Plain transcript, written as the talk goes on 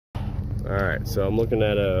Alright, so I'm looking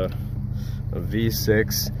at a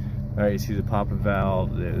V6. Alright, you see the pop-up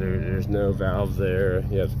valve. There's no valve there.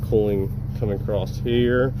 You have cooling coming across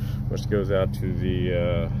here, which goes out to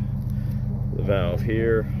the valve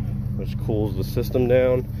here, which cools the system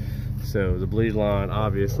down. So the bleed line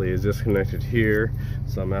obviously is disconnected here.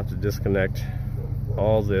 So I'm gonna have to disconnect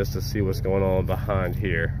all this to see what's going on behind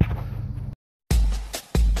here.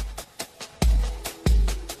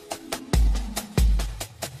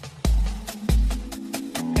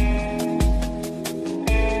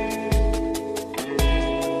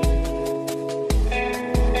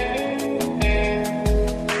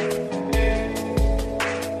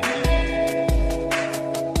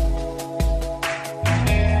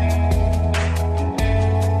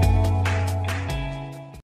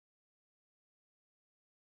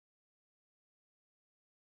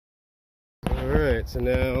 Alright, so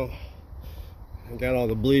now I got all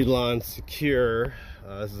the bleed lines secure.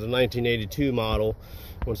 This is a 1982 model.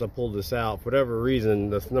 Once I pulled this out, for whatever reason,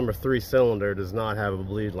 the number 3 cylinder does not have a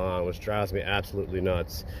bleed line, which drives me absolutely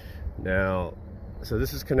nuts. Now, so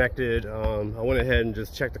this is connected. I went ahead and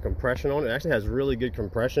just checked the compression on it. It actually has really good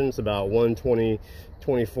compression. It's about 120,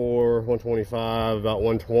 24, 125, about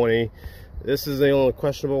 120. This is the only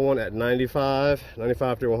questionable one at 95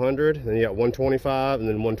 to 100. Then you got 125 and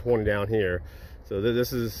then 120 down here. So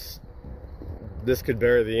this could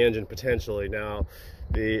bury the engine potentially. Now,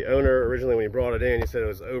 the owner originally when he brought it in, he said it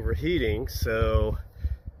was overheating. So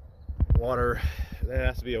that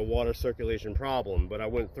has to be a water circulation problem. But I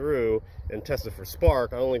went through and tested for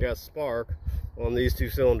spark. I only got spark on these 2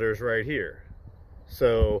 cylinders right here.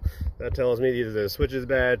 So that tells me either the switch is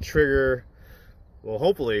bad, trigger. Well,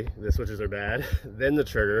 hopefully the switches are bad, then the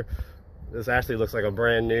trigger. This actually looks like a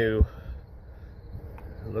brand new,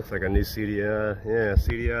 it looks like a new CDI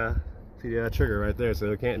trigger right there.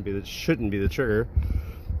 So it shouldn't be the trigger.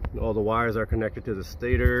 All the wires are connected to the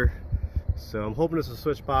stator. So I'm hoping it's the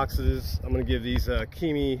switch boxes. I'm gonna give these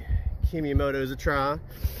Kimi Motos a try.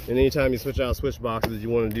 And anytime you switch out switch boxes,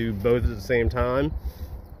 you wanna do both at the same time.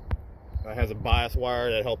 It has a bias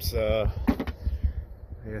wire that helps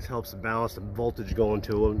helps balance the voltage going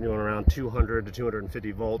to them, around 200 to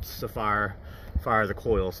 250 volts to fire the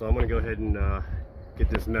coil. So I'm going to go ahead and get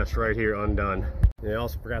this mess right here undone. And I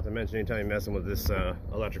also forgot to mention, anytime you're messing with this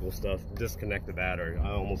electrical stuff, disconnect the battery.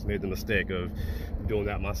 I almost made the mistake of doing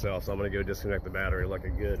that myself, so I'm going to go disconnect the battery like a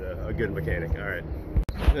good mechanic.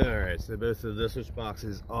 Alright, so both of the switch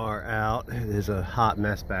boxes are out. There's a hot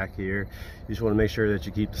mess back here. You just want to make sure that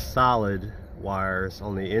you keep the solid wires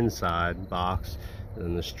on the inside box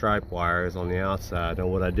and the stripe wires on the outside. And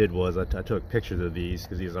what I did was I took pictures of these,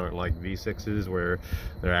 because these aren't like V6s where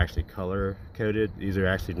they're actually color coded. These are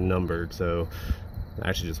actually numbered, so I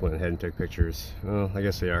actually just went ahead and took pictures. Well, I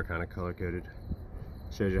guess they are kind of color coded.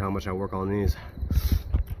 Shows you how much I work on these.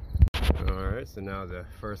 Alright, so now the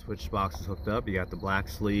first switch box is hooked up. You got the black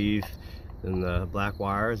sleeve and the black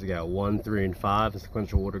wires. You got 1, 3, and 5 in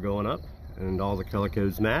sequential order going up, and all the color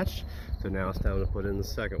codes match. So now it's time to put in the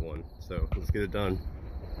second one. So let's get it done.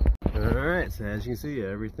 Alright, so as you can see,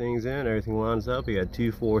 everything's in, everything lines up. We got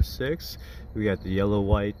 2, 4, 6. We got the yellow,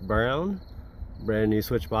 white, brown. Brand new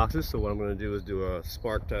switch boxes. So what I'm going to do is do a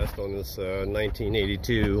spark test on this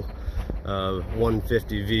 1982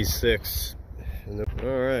 150 V6.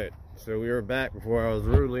 Alright, so we were back before I was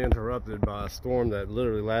rudely interrupted by a storm that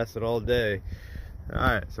literally lasted all day.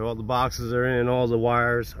 Alright, so all the boxes are in, all the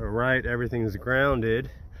wires are right, everything is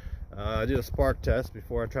grounded. I did a spark test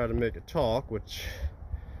before I tried to make it talk, which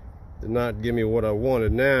did not give me what I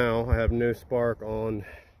wanted. Now I have no spark on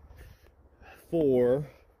 4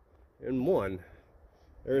 and 1.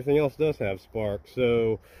 Everything else does have spark.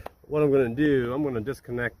 So what I'm going to do, I'm going to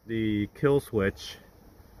disconnect the kill switch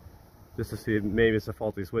just to see if maybe it's a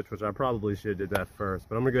faulty switch, which I probably should have did that first.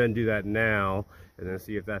 But I'm going to go ahead and do that now and then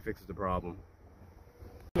see if that fixes the problem.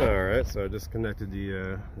 Alright, so I disconnected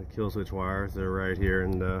the kill switch wires. They're right here,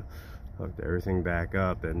 and hooked everything back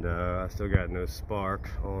up, and I still got no spark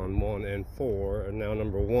on 1 and 4, and now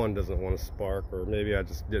number 1 doesn't want to spark, or maybe I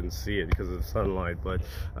just didn't see it because of the sunlight, but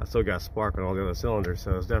I still got spark on all the other cylinders,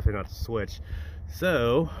 so it's definitely not the switch.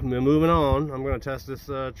 So moving on, I'm going to test this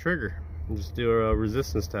trigger and just do a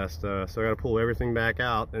resistance test. So I got to pull everything back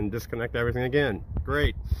out and disconnect everything again.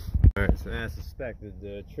 Great. Alright, so as suspected,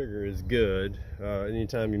 the trigger is good.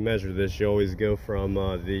 Anytime you measure this, you always go from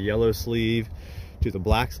the yellow sleeve to the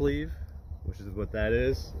black sleeve, which is what that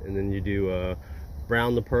is, and then you do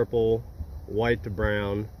brown to purple, white to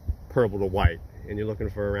brown, purple to white, and you're looking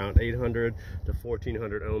for around 800 to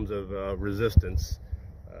 1400 ohms of resistance,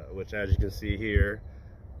 which, as you can see here,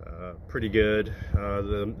 pretty good.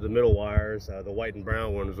 The middle wires, the white and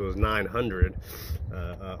brown ones, was 900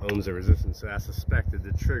 ohms of resistance, so I suspected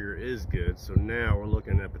the trigger is good. So now we're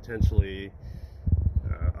looking at potentially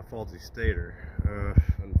a faulty stator,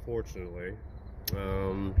 unfortunately.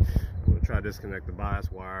 I'm going to try to disconnect the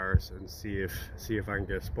bias wires and see if I can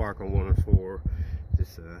get a spark on 1 and 4.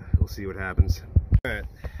 Just we'll see what happens. All right,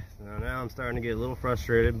 so now I'm starting to get a little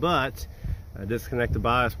frustrated, but I disconnect the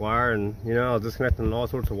bias wire, and you know, I was disconnecting all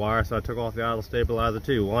sorts of wires, so I took off the idle stabilizer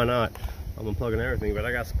too. Why not? I'm unplugging everything, but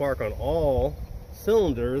I got spark on all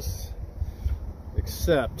cylinders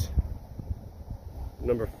except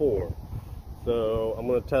number 4. So I'm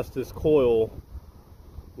going to test this coil,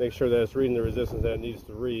 make sure that it's reading the resistance that it needs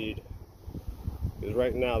to read. Because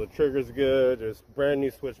right now the trigger's good, there's brand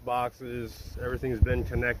new switch boxes, everything's been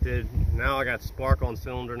connected. Now I got spark on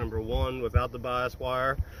cylinder number 1 without the bias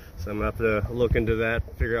wire, so I'm gonna have to look into that,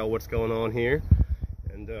 figure out what's going on here,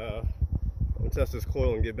 and I'm gonna test this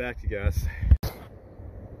coil and get back to you guys.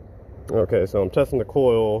 Okay, so I'm testing the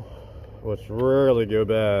coil, which rarely go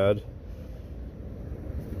bad.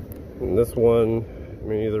 And this one, I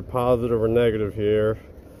mean, either positive or negative here.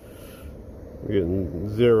 We're getting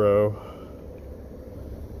 0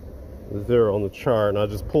 on the chart, and I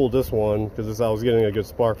just pulled this one because I was getting a good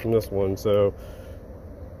spark from this one. So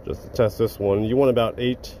just to test this one, you want about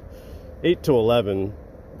 8 to 11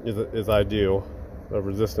 is ideal of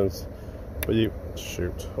resistance. But you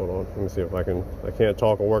shoot, hold on, let me see if I can't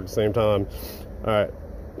talk and work at the same time. All right,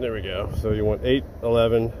 there we go. So you want 8,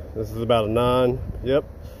 11. This is about a 9. Yep.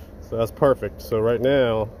 So that's perfect. So right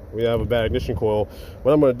now we have a bad ignition coil.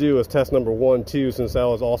 What I'm going to do is test number 1 too, since that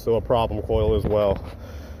was also a problem coil as well.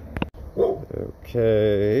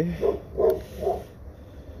 Okay.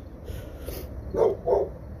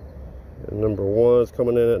 And number 1 is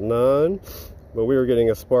coming in at 9, but we were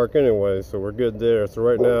getting a spark anyway, so we're good there. So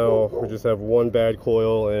right now we just have 1 bad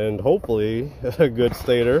coil and hopefully a good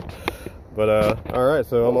stator. But all right,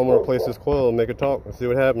 so I'm gonna replace this coil and make it talk and see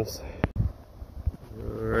what happens.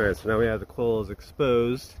 All right, so now we have the coils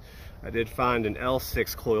exposed. I did find an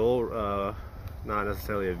L6 coil. Not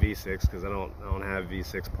necessarily a V6 because I don't have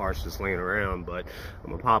V6 parts just laying around, but I'm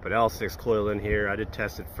gonna pop an L6 coil in here. I did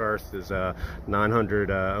test it first. There's 900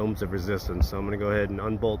 ohms of resistance, so I'm gonna go ahead and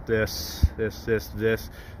unbolt this, then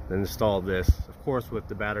install this, of course with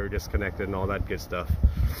the battery disconnected and all that good stuff.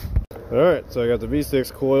 All right, so I got the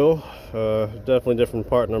V6 coil. Definitely different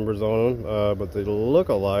part numbers on them, but they look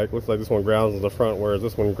alike. Looks like this one grounds in the front, whereas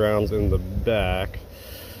this one grounds in the back.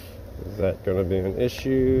 Is that gonna be an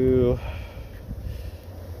issue?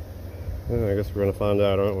 I guess we're gonna find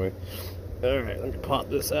out, aren't we? All right, let me pop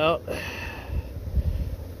this out.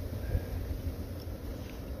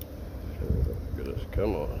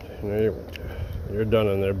 Come on, you're done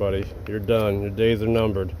in there, buddy. You're done. Your days are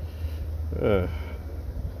numbered.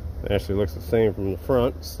 Actually looks the same from the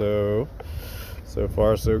front, so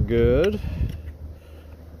far so good.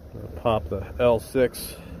 I'll pop the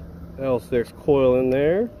L6 coil in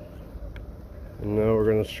there, and now we're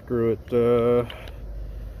gonna screw it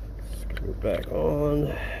back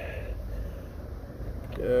on.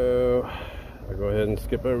 Go. I'll go ahead and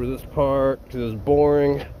skip over this part because it's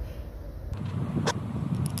boring.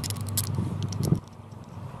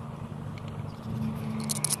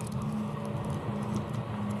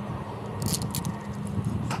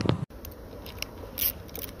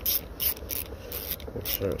 Make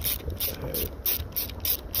sure it's good.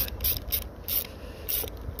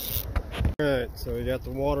 Alright, so we got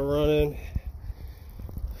the water running.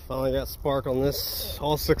 Finally got spark on this,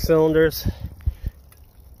 all 6 cylinders.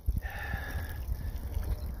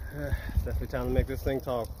 It's definitely time to make this thing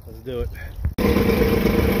talk. Let's do it.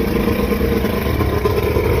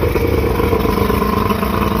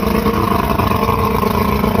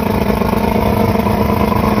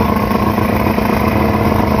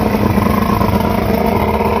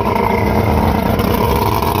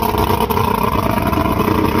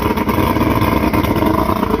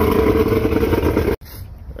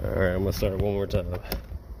 Start one more time.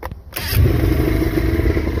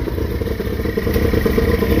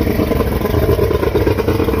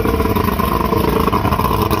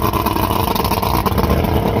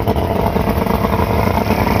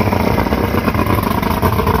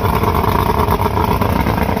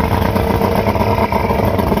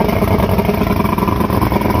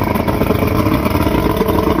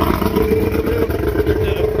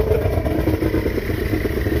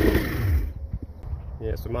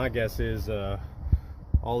 So my guess is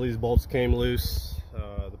all these bolts came loose.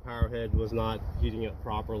 The power head was not heating up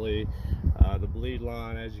properly. The bleed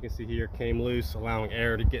line, as you can see here, came loose, allowing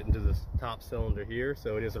air to get into the top cylinder here.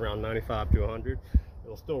 So it is around 95 to 100. It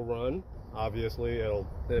It'll still run. Obviously,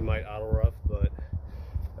 it might idle rough, but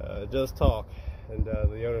it does talk. And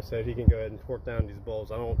the owner said he can go ahead and torque down these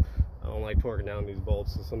bolts. I don't like torquing down these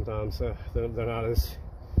bolts, so sometimes they're not as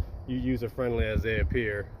user friendly as they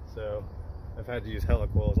appear. So I've had to use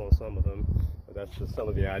helicoils on some of them, but that's just some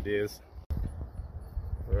of the ideas.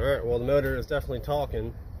 All right, well, the motor is definitely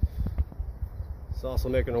talking. It's also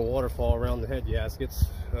making a waterfall around the head gaskets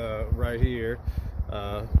right here.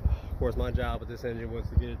 Of course, my job with this engine was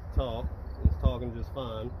to get it to talk. It's talking just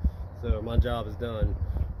fine, so my job is done.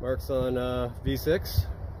 MerCSon V6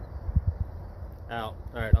 out.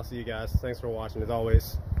 All right, I'll see you guys. Thanks for watching as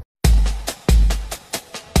always.